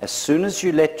 As soon as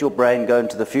you let your brain go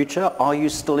into the future, are you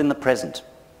still in the present?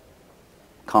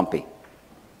 Can't be.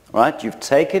 Right? You've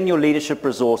taken your leadership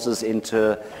resources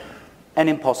into an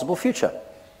impossible future.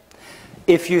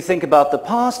 If you think about the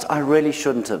past, I really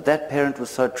shouldn't have. That parent was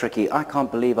so tricky. I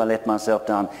can't believe I let myself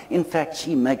down. In fact,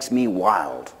 she makes me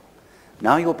wild.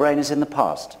 Now your brain is in the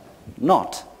past,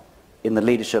 not in the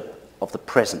leadership of the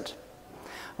present.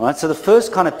 All right, so the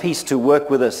first kind of piece to work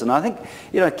with this, and I think,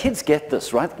 kids get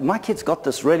this, right? My kids got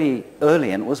this really early,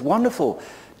 and it was wonderful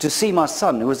to see my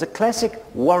son, who was a classic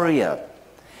worrier.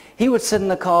 He would sit in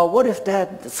the car, what if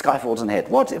Dad, the sky falls on the head?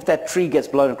 What if that tree gets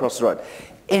blown across the road?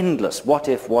 Endless, what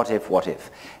if, what if, what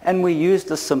if? And we used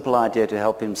this simple idea to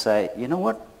help him say, you know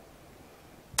what?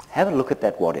 Have a look at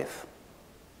that what if.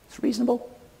 It's reasonable.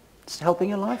 It's helping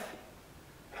your life.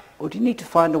 Or do you need to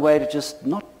find a way to just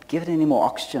not give it any more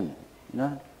oxygen?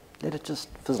 Let it just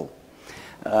fizzle.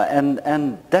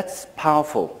 And that's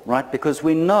powerful, right? Because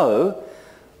we know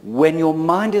when your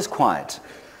mind is quiet,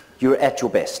 you're at your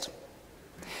best.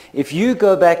 If you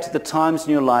go back to the times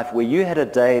in your life where you had a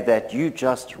day that you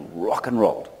just rock and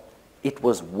rolled, it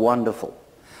was wonderful.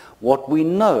 What we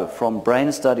know from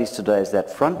brain studies today is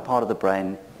that front part of the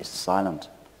brain is silent.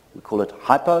 We call it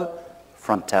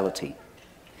hypofrontality.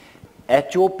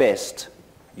 At your best,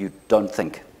 you don't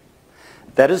think.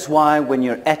 That is why when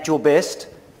you're at your best,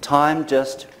 time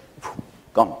just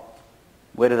gone.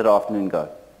 Where did that afternoon go?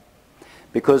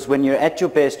 Because when you're at your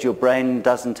best, your brain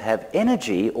doesn't have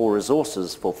energy or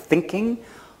resources for thinking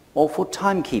or for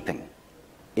timekeeping.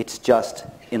 It's just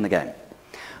in the game.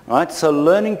 All right, so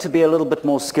learning to be a little bit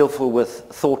more skillful with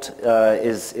thought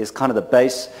is kind of the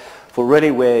base for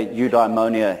really where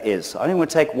eudaimonia is. I think we'll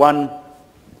take one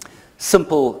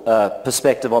simple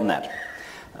perspective on that.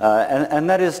 And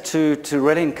that is to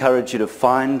really encourage you to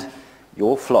find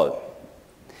your flow.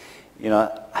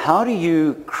 How do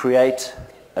you create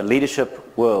a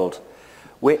leadership world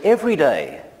where every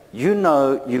day you're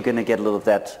going to get a little of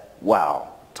that wow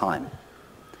time?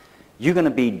 You're going to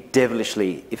be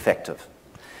devilishly effective.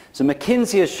 So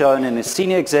McKinsey has shown in his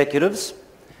senior executives,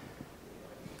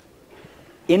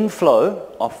 in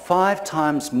flow are 5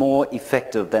 times more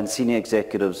effective than senior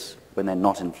executives when they're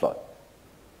not in flow.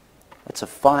 It's a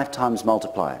 5 times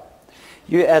multiplier.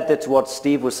 You add that to what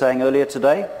Steve was saying earlier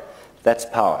today, that's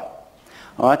power.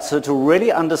 All right, so to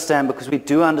really understand, because we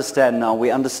do understand now, we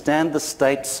understand the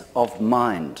states of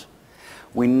mind.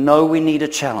 We know we need a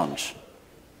challenge.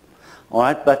 All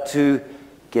right, but to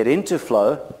get into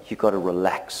flow, you've got to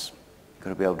relax. You've got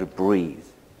to be able to breathe.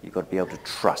 You've got to be able to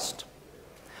trust.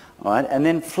 All right, and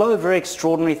then flow, very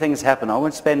extraordinary things happen. I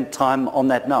won't spend time on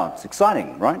that now. It's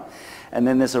exciting, right? And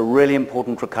then there's a really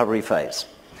important recovery phase.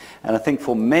 And I think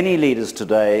for many leaders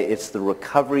today, it's the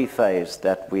recovery phase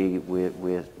that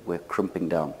we're crimping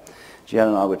down. Gian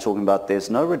and I were talking about there's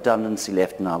no redundancy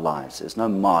left in our lives. There's no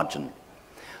margin.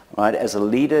 Right? As a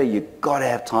leader, you've got to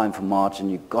have time for margin.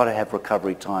 You've got to have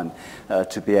recovery time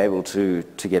to be able to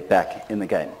get back in the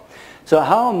game. So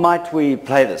how might we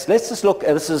play this? Let's just look.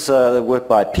 This is work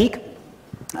by Peak.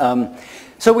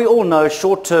 So we all know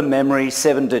short-term memory,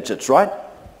 7 digits, right?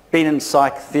 Been in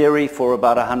psych theory for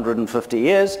about 150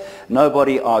 years.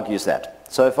 Nobody argues that.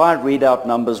 So if I read out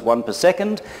numbers 1 per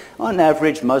second, on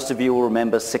average, most of you will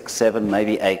remember 6, 7,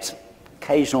 maybe 8.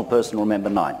 Occasional person will remember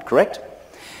 9, correct?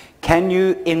 Can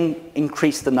you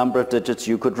increase the number of digits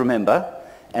you could remember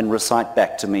and recite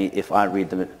back to me if I read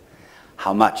them?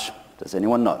 How much? Does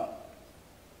anyone know?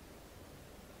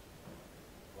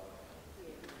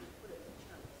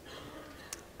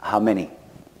 How many?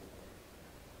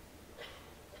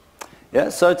 Yeah,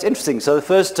 so it's interesting. So the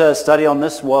first study on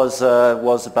this was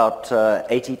about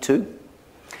 82.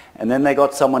 And then they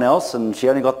got someone else, and she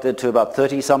only got to about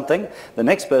 30-something. The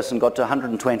next person got to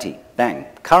 120. Bang.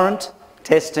 Current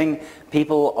testing,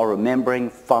 people are remembering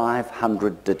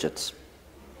 500 digits.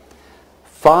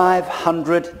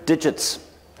 500 digits.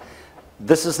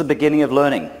 This is the beginning of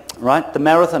learning, right? The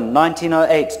marathon,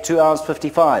 1908, 2 hours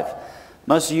 55.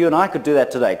 Most of you and I could do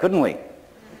that today, couldn't we?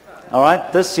 All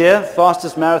right, this year,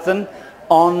 fastest marathon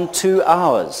on 2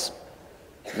 hours.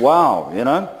 Wow,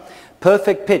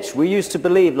 Perfect pitch. We used to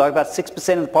believe like about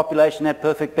 6% of the population had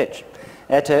perfect pitch.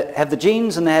 They had to have the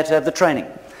genes and they had to have the training.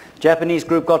 Japanese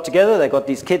group got together, they got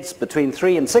these kids between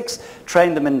 3 and 6,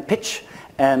 trained them in pitch,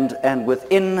 and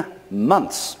within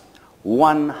months,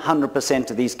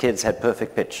 100% of these kids had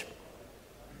perfect pitch.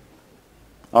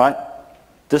 All right?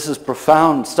 This is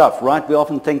profound stuff, right? We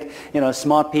often think,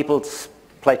 smart people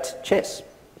play chess.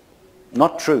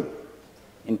 Not true.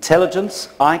 Intelligence,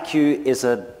 IQ, is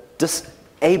a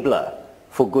disabler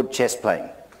for good chess playing.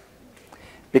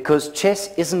 Because chess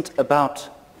isn't about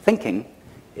thinking,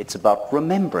 it's about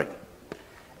remembering.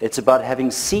 It's about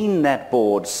having seen that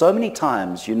board so many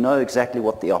times, you know exactly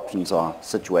what the options are.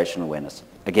 Situational awareness.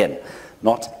 Again,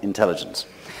 not intelligence.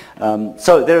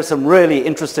 So there are some really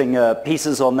interesting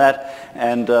pieces on that,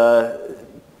 and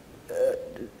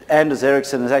Anders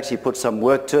Ericsson has actually put some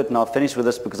work to it, and I'll finish with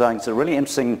this because I think it's a really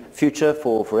interesting future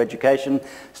for education.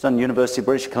 It's done at University of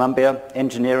British Columbia,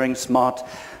 engineering, smart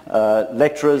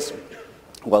lecturers,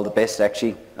 well, the best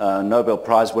actually, Nobel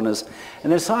Prize winners,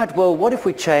 and they decided, well, what if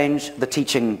we change the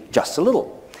teaching just a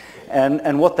little?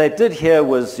 And what they did here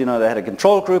was, they had a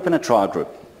control group and a trial group.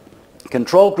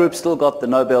 Control group still got the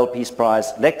Nobel Peace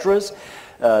Prize lecturers.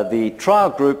 The trial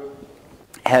group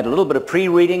had a little bit of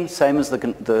pre-reading, same as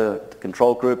the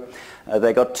control group.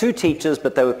 They got 2 teachers,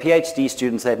 but they were PhD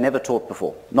students they had never taught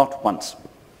before, not once.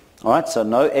 All right, so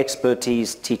no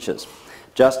expertise teachers,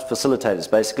 just facilitators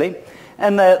basically.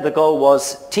 And the goal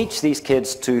was teach these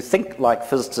kids to think like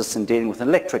physicists in dealing with an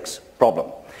electrics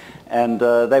problem. And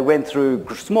they went through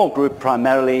a small group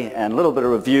primarily and a little bit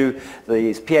of review.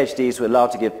 These PhDs were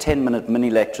allowed to give 10-minute mini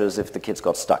lectures if the kids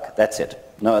got stuck. That's it.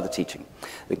 No other teaching.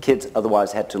 The kids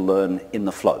otherwise had to learn in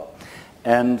the flow.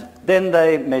 And then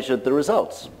they measured the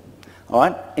results. All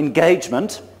right?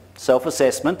 Engagement,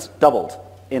 self-assessment, doubled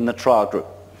in the trial group.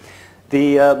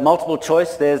 The multiple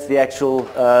choice, there's the actual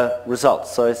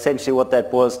results. So essentially what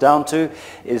that boils down to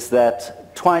is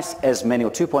that twice as many, or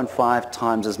 2.5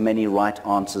 times as many right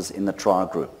answers in the trial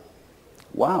group.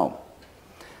 Wow,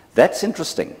 that's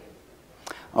interesting.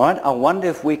 All right, I wonder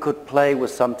if we could play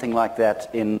with something like that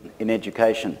in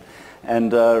education,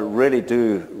 and really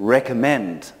do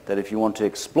recommend that if you want to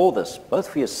explore this, both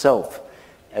for yourself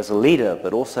as a leader,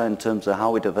 but also in terms of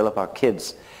how we develop our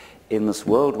kids in this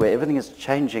world where everything is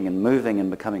changing and moving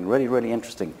and becoming really, really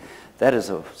interesting. That is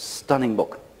a stunning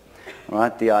book. All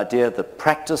right, the idea that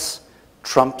practice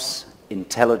trumps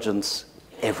intelligence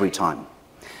every time.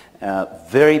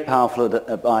 Very powerful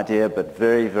idea, but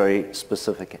very, very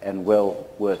specific and well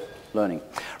worth learning.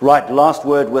 Right, last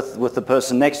word with the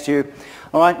person next to you.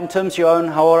 All right, in terms of your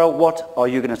own, what are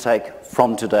you going to take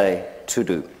from today to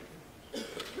do?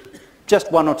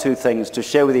 Just 1 or 2 things to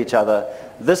share with each other.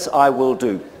 This I will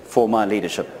do for my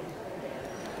leadership.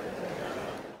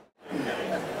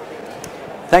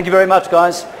 Thank you very much,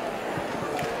 guys.